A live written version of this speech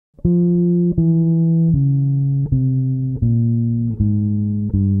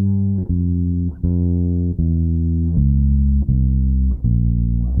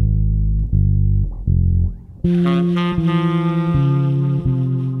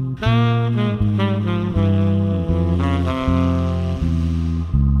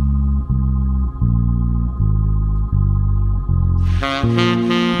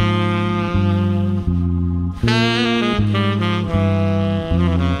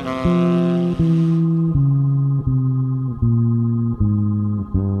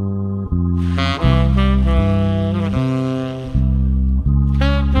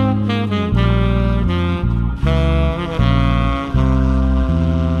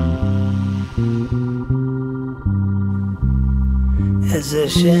It's a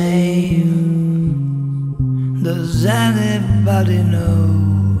shame. Does anybody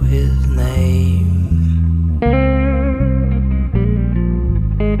know his name?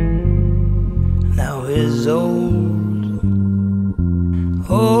 Now he's old,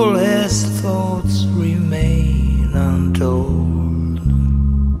 all his thoughts remain untold.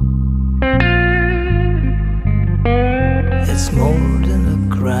 It's more than a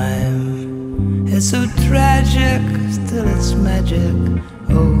crime, it's so tragic, still it's magic.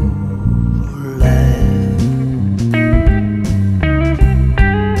 Oh,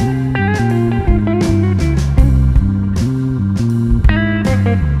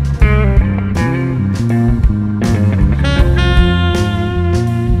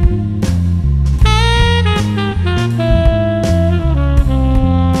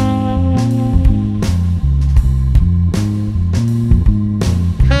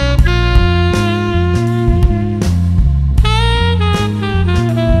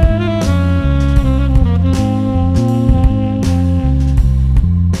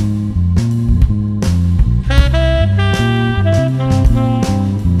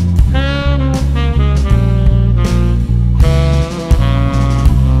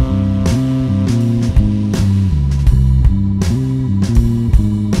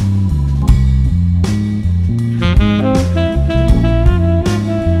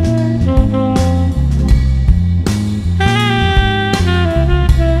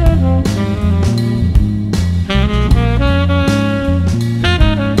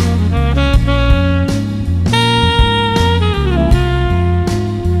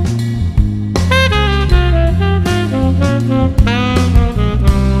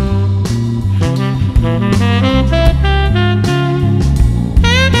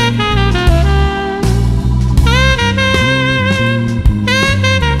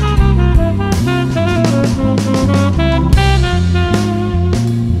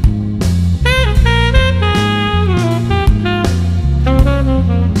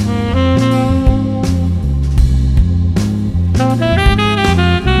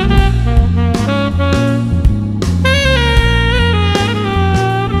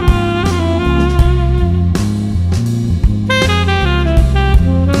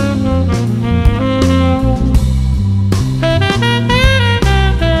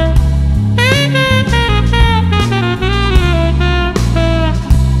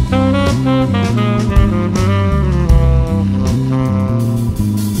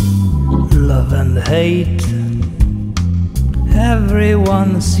 hate,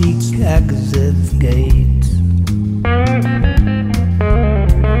 everyone seeks exit gate.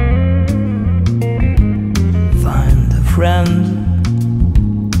 Find a friend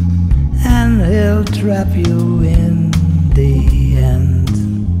and he'll trap you in the end.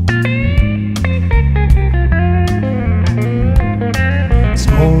 It's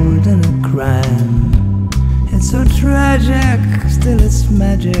more than a crime, it's so tragic, still it's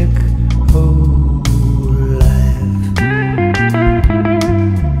magic. Oh,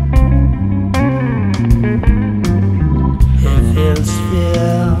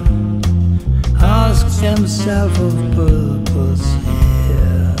 asks himself of purpose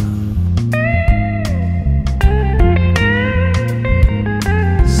here.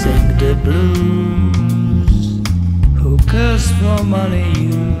 Sing the blues, who curse for money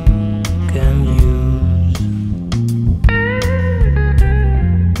you can use.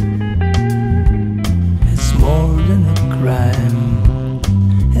 It's more than a crime,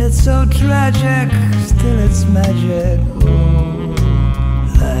 it's so tragic, still it's magic. Oh,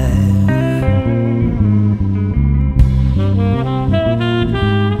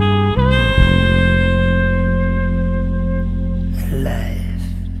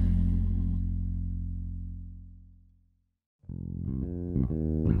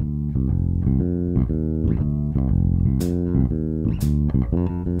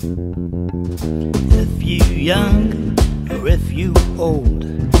 if you young or if you old,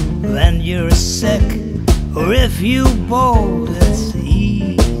 when you're sick, or if you bold, it's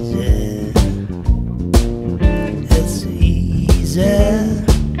easy. It's easy.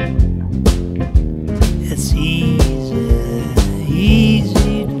 It's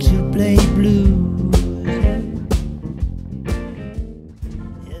easy to play blues.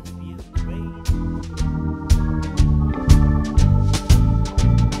 If you crave.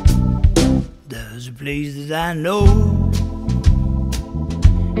 There's a place that I know.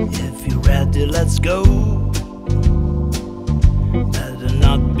 If you're ready, let's go. Better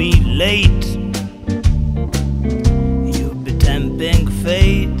not be late. You'll be tempting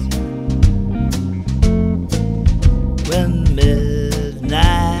fate. When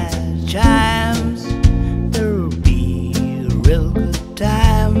midnight chimes, there'll be real good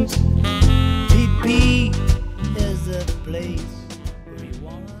times. PP is the place where you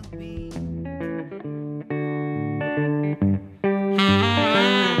wanna be.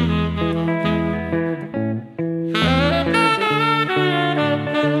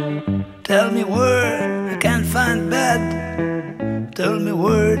 Tell me where I can find bed. Tell me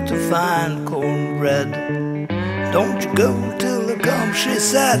where to find cornbread. Don't you go till I come, she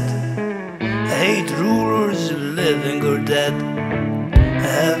said. I hate rulers, living or dead. I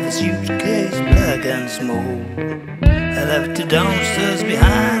have a suitcase, black and small. I left it downstairs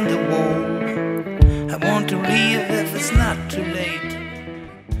behind the wall. I want to leave if it's not too late.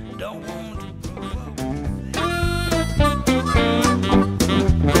 Don't want to provoke.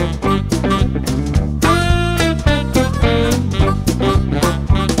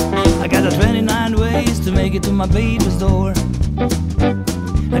 I got a 29 ways to make it to my baby's door.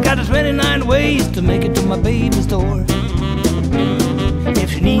 I got a 29 ways to make it to my baby's door.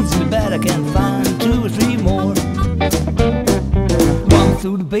 If she needs me bad, I can find 2 or 3 more. 1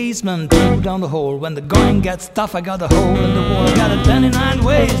 through the basement, 2 down the hall. When the going gets tough, I got a hole in the wall. I got a 29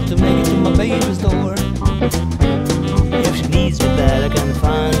 ways to make it to my baby's door. If she needs me bad, I can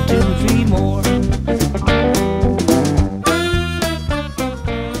find 2 or 3 more.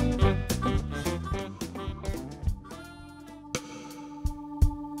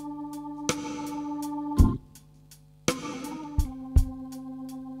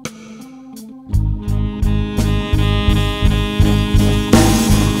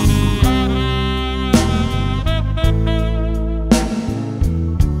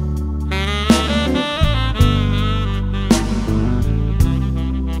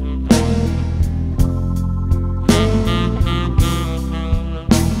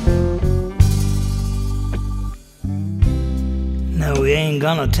 Now we ain't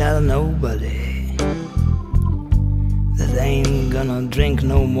gonna tell nobody that I ain't gonna drink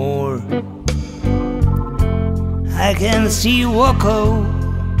no more. I can see you walk out.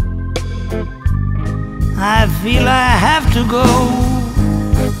 I feel I have to go.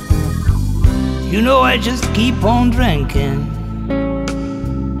 You know I just keep on drinking.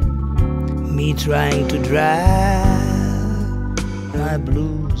 Me trying to drive my blues.